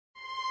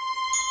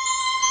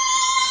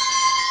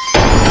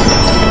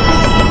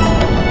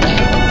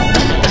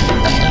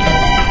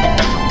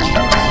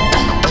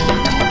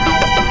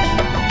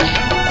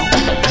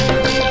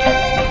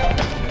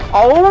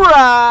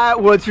right,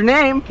 what's your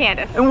name?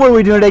 Candice. And what are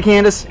we doing today,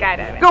 Candice?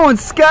 Skydiving. Going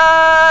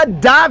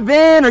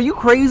skydiving. Are you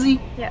crazy?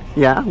 Yes.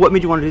 Yeah? What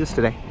made you want to do this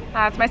today?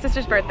 It's my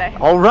sister's birthday.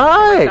 All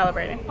right. We're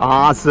celebrating.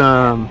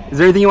 Awesome. Is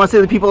there anything you want to say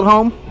to the people at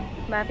home?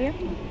 Love you.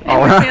 All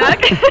right.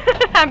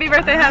 Happy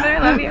birthday, Heather.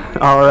 Love you.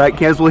 All right,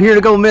 Candice. Well, here in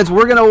a couple minutes,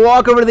 we're going to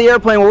walk over to the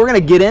airplane where we're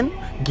going to get in,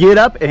 get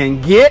up,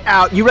 and get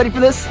out. You ready for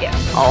this? Yeah.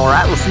 All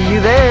right. We'll see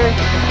you there.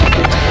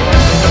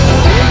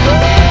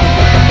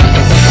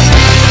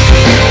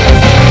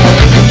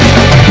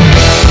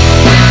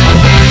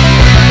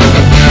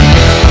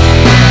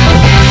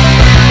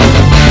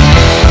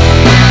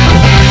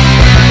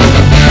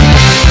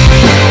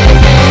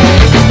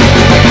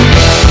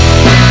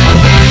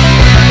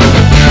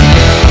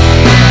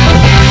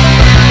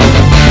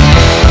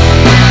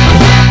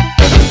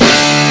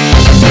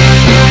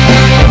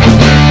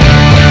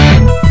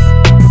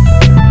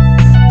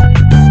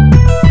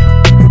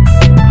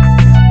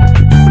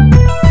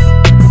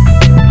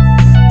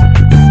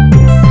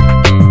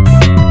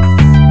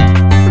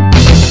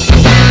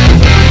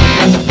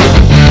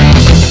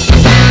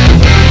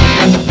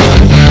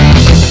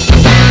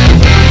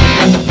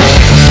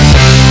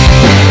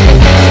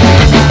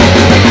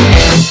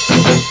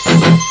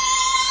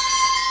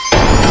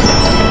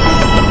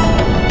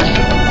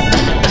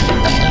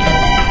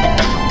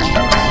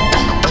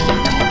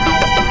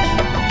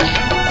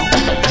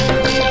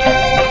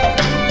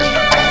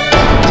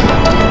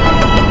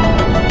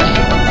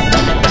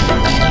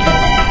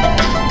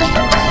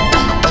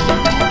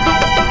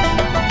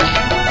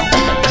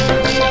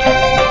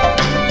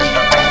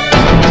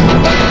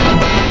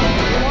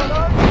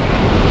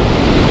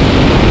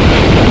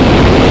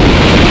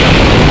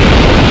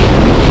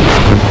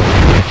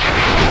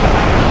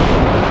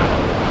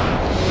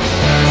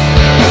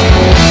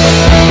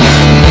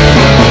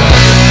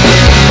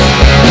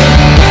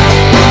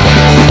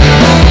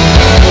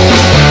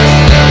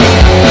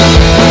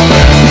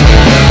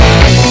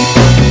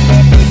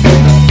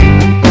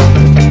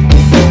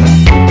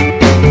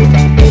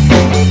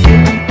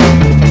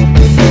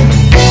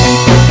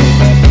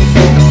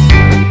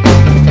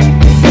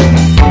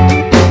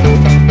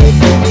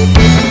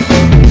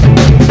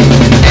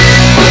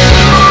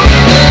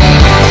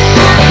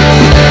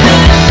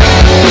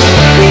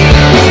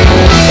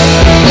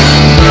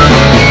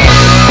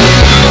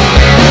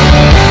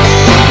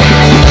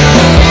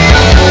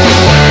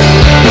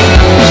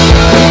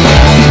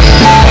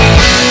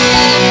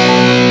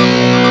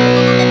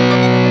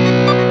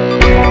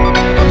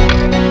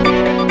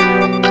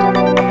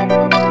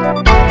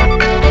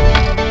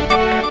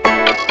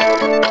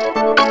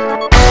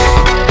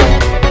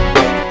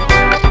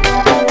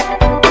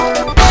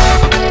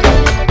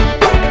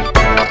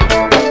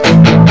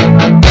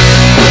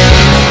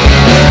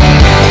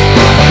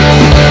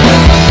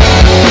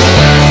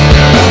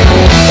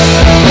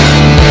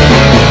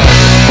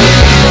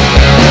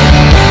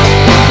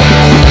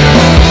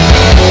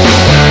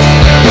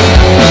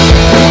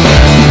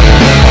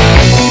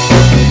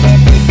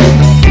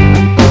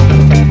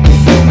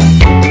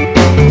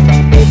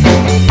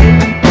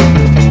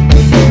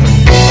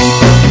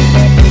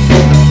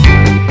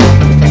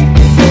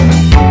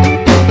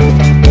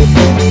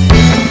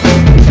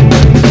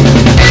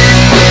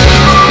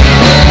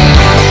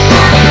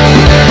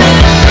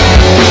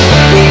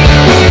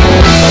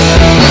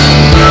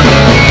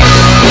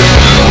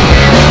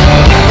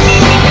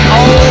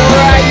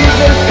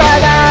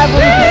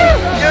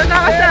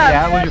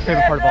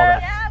 Favorite part of all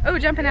that? Oh,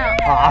 jumping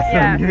out. Awesome.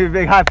 Yeah. Give me a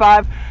big high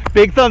five.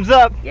 Big thumbs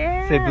up.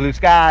 Yeah. Say blue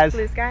skies.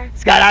 Blue skies.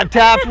 Skydive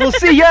Taft. We'll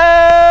see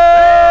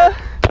ya.